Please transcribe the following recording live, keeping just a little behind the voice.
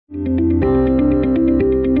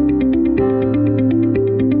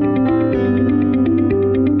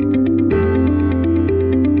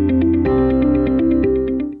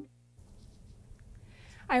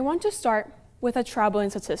to start with a troubling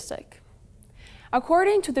statistic.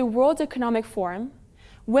 According to the World Economic Forum,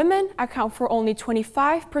 women account for only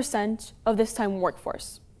 25% of this STEM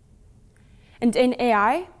workforce. And in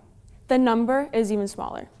AI, the number is even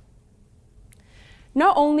smaller.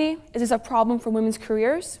 Not only is this a problem for women's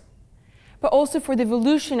careers, but also for the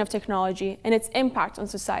evolution of technology and its impact on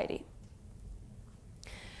society.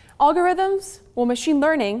 Algorithms, machine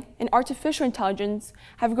learning, and artificial intelligence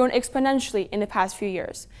have grown exponentially in the past few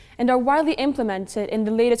years and are widely implemented in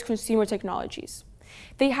the latest consumer technologies.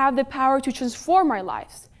 They have the power to transform our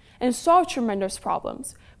lives and solve tremendous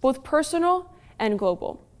problems, both personal and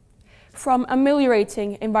global, from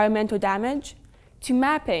ameliorating environmental damage to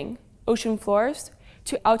mapping ocean floors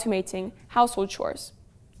to automating household chores.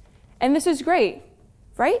 And this is great,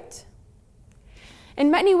 right? In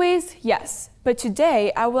many ways, yes, but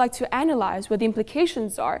today I would like to analyze what the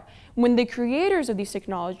implications are when the creators of these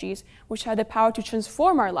technologies, which have the power to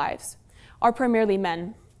transform our lives, are primarily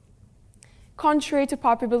men. Contrary to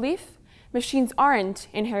popular belief, machines aren't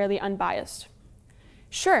inherently unbiased.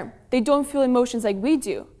 Sure, they don't feel emotions like we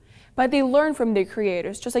do, but they learn from their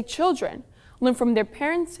creators, just like children learn from their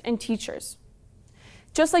parents and teachers.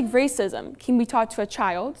 Just like racism can be taught to a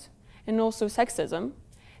child, and also sexism,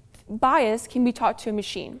 bias can be taught to a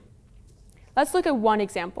machine. Let's look at one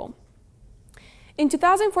example. In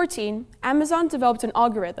 2014, Amazon developed an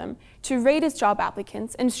algorithm to rate its job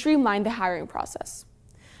applicants and streamline the hiring process.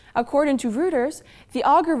 According to Reuters, the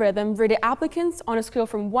algorithm rated applicants on a scale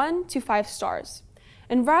from 1 to 5 stars.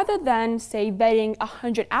 And rather than, say, vetting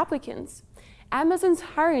 100 applicants, Amazon's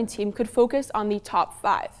hiring team could focus on the top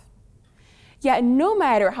 5. Yet, no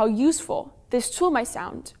matter how useful this tool might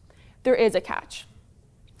sound, there is a catch.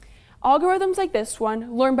 Algorithms like this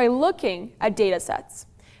one learn by looking at data sets,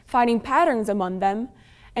 finding patterns among them,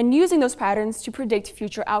 and using those patterns to predict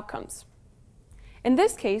future outcomes. In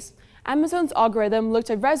this case, Amazon's algorithm looked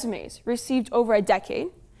at resumes received over a decade,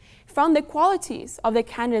 found the qualities of the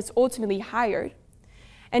candidates ultimately hired,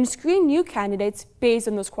 and screened new candidates based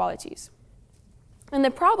on those qualities. And the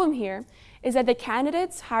problem here is that the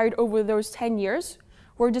candidates hired over those 10 years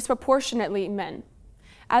were disproportionately men,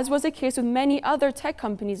 as was the case with many other tech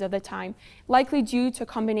companies of the time, likely due to a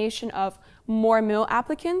combination of more male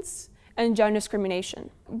applicants and gender discrimination.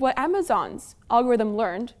 What Amazon's algorithm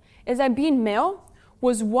learned is that being male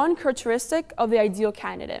was one characteristic of the ideal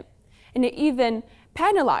candidate, and it even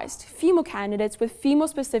penalized female candidates with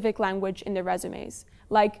female-specific language in their resumes,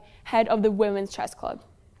 like head of the women's chess club.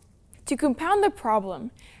 To compound the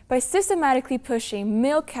problem, by systematically pushing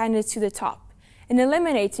male candidates to the top and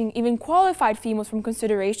eliminating even qualified females from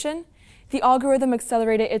consideration, the algorithm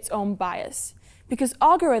accelerated its own bias, because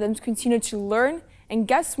algorithms continue to learn and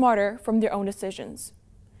get smarter from their own decisions.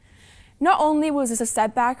 Not only was this a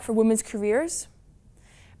setback for women's careers,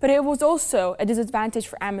 but it was also a disadvantage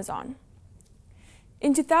for Amazon.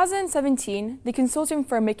 In 2017, the consulting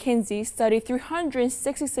firm McKinsey studied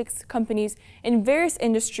 366 companies in various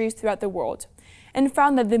industries throughout the world and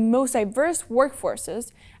found that the most diverse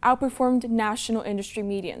workforces outperformed national industry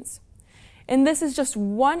medians. And this is just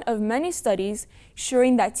one of many studies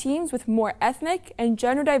showing that teams with more ethnic and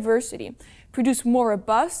gender diversity produce more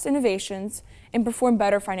robust innovations and perform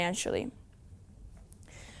better financially.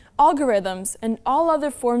 Algorithms and all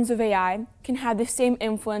other forms of AI can have the same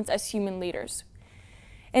influence as human leaders.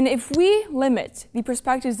 And if we limit the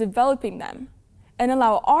perspectives developing them and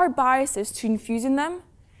allow our biases to infuse in them,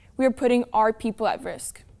 we are putting our people at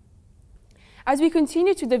risk. As we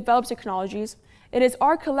continue to develop technologies, it is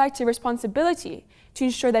our collective responsibility to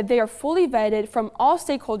ensure that they are fully vetted from all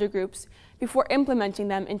stakeholder groups before implementing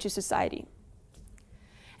them into society.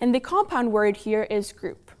 And the compound word here is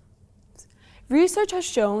group. Research has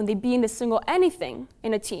shown that being the single anything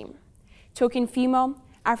in a team, token female,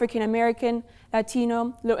 African American,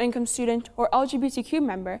 Latino, low-income student, or LGBTQ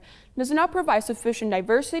member does not provide sufficient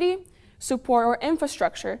diversity, support, or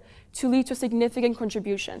infrastructure to lead to a significant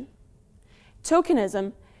contribution.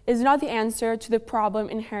 Tokenism is not the answer to the problem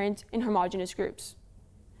inherent in homogeneous groups.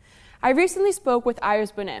 I recently spoke with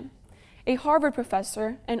Iris Bonet, a Harvard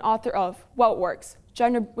professor and author of What Works?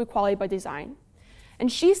 Gender Equality by Design.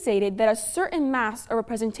 And she stated that a certain mass of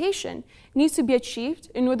representation needs to be achieved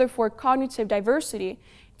in order for cognitive diversity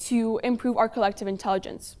to improve our collective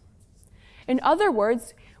intelligence. In other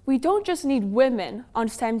words, we don't just need women on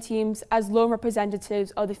STEM teams as lone representatives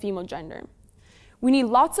of the female gender. We need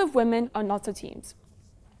lots of women on lots of teams,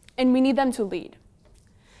 and we need them to lead.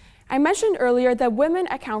 I mentioned earlier that women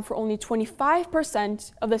account for only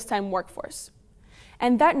 25% of the STEM workforce,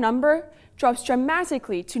 and that number drops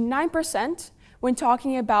dramatically to 9% when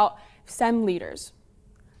talking about STEM leaders.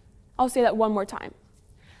 I'll say that one more time.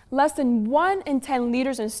 less than 1 in 10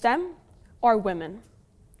 leaders in STEM are women.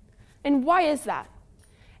 And why is that?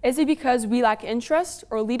 Is it because we lack interest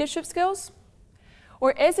or leadership skills?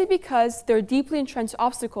 Or is it because there are deeply entrenched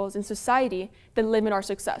obstacles in society that limit our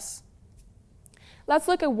success? Let's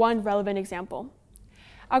look at one relevant example.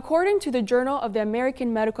 According to the Journal of the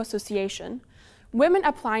American Medical Association, women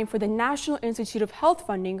applying for the National Institute of Health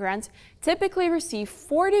funding grants typically receive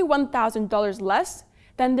 $41,000 less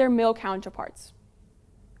than their male counterparts.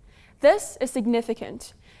 This is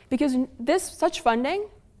significant because such funding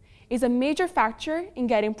is a major factor in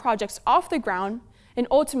getting projects off the ground and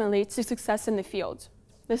ultimately to success in the field.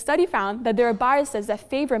 The study found that there are biases that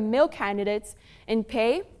favor male candidates in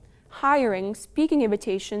pay, hiring, speaking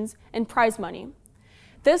invitations, and prize money.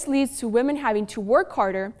 This leads to women having to work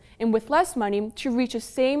harder and with less money to reach the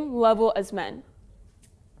same level as men.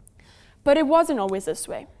 But it wasn't always this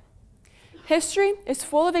way. History is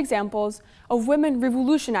full of examples of women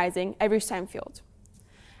revolutionizing every STEM field.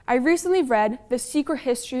 I recently read The Secret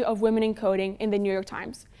History of Women in Coding in the New York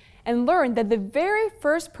Times and learned that the very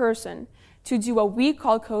first person to do what we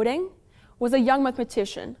call coding was a young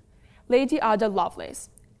mathematician, Lady Ada Lovelace,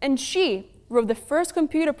 and she wrote the first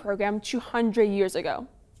computer program 200 years ago.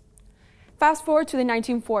 Fast forward to the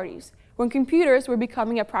 1940s, when computers were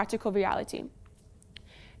becoming a practical reality.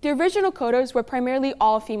 The original coders were primarily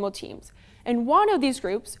all-female teams, and one of these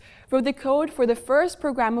groups wrote the code for the first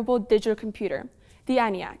programmable digital computer, the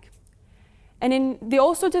ENIAC. And they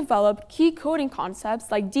also developed key coding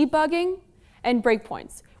concepts like debugging and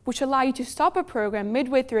breakpoints, which allow you to stop a program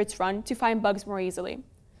midway through its run to find bugs more easily.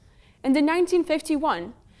 And in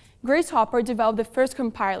 1951, Grace Hopper developed the first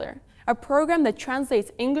compiler, a program that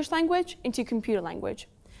translates English language into computer language.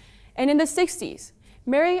 And in the 60s,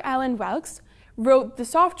 Mary Ellen Wilkes wrote the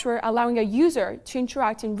software allowing a user to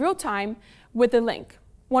interact in real time with the link,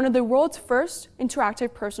 one of the world's first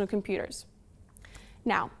interactive personal computers.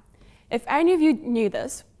 Now, if any of you knew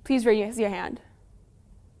this, please raise your hand.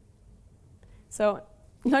 So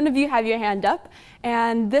none of you have your hand up,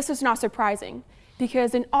 and this is not surprising,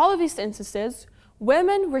 because in all of these instances,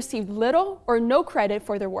 women received little or no credit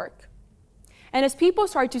for their work. And as people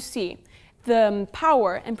started to see the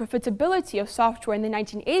power and profitability of software in the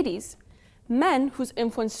 1980s, men whose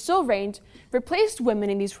influence still reigned replaced women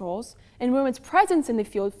in these roles, and women's presence in the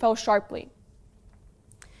field fell sharply.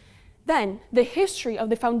 Then, the history of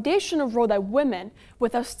the foundational role that women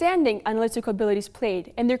with outstanding analytical abilities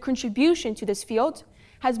played and their contribution to this field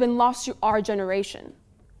has been lost to our generation.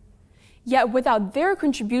 Yet without their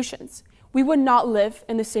contributions, we would not live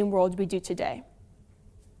in the same world we do today.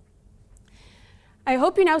 I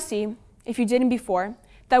hope you now see, if you didn't before,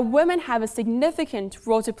 that women have a significant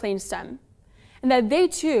role to play in STEM, and that they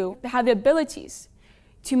too have the abilities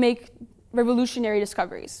to make revolutionary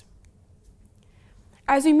discoveries.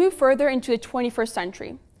 As we move further into the 21st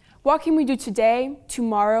century, what can we do today,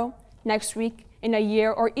 tomorrow, next week, in a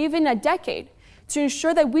year, or even a decade to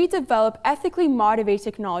ensure that we develop ethically motivated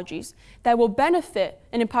technologies that will benefit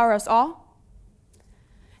and empower us all?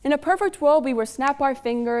 In a perfect world, we would snap our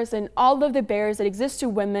fingers and all of the barriers that exist to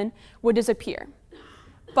women would disappear.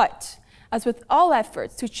 But, as with all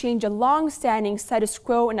efforts to change a long-standing status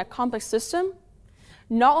quo in a complex system,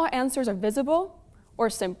 not all answers are visible or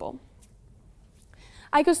simple.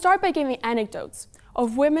 I could start by giving anecdotes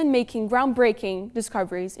of women making groundbreaking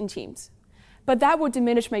discoveries in teams, but that would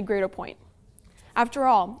diminish my greater point. After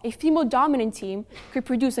all, a female-dominant team could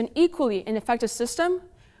produce an equally ineffective system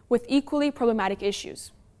with equally problematic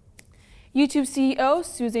issues. YouTube CEO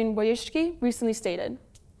Susan Wojcicki recently stated,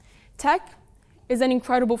 "Tech is an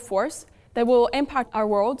incredible force that will impact our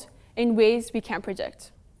world in ways we can't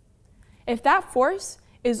predict. If that force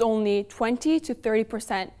is only 20 to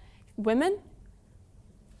 30% women,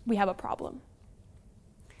 we have a problem."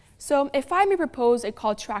 So if I may propose a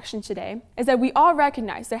call to action today, is that we all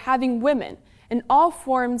recognize that having women and all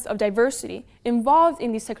forms of diversity involved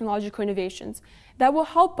in these technological innovations that will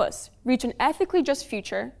help us reach an ethically just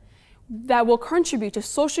future that will contribute to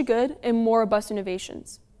social good and more robust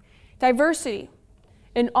innovations. Diversity,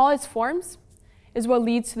 in all its forms, is what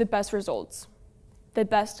leads to the best results, the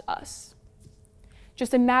best us.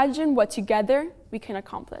 Just imagine what together we can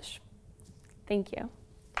accomplish. Thank you.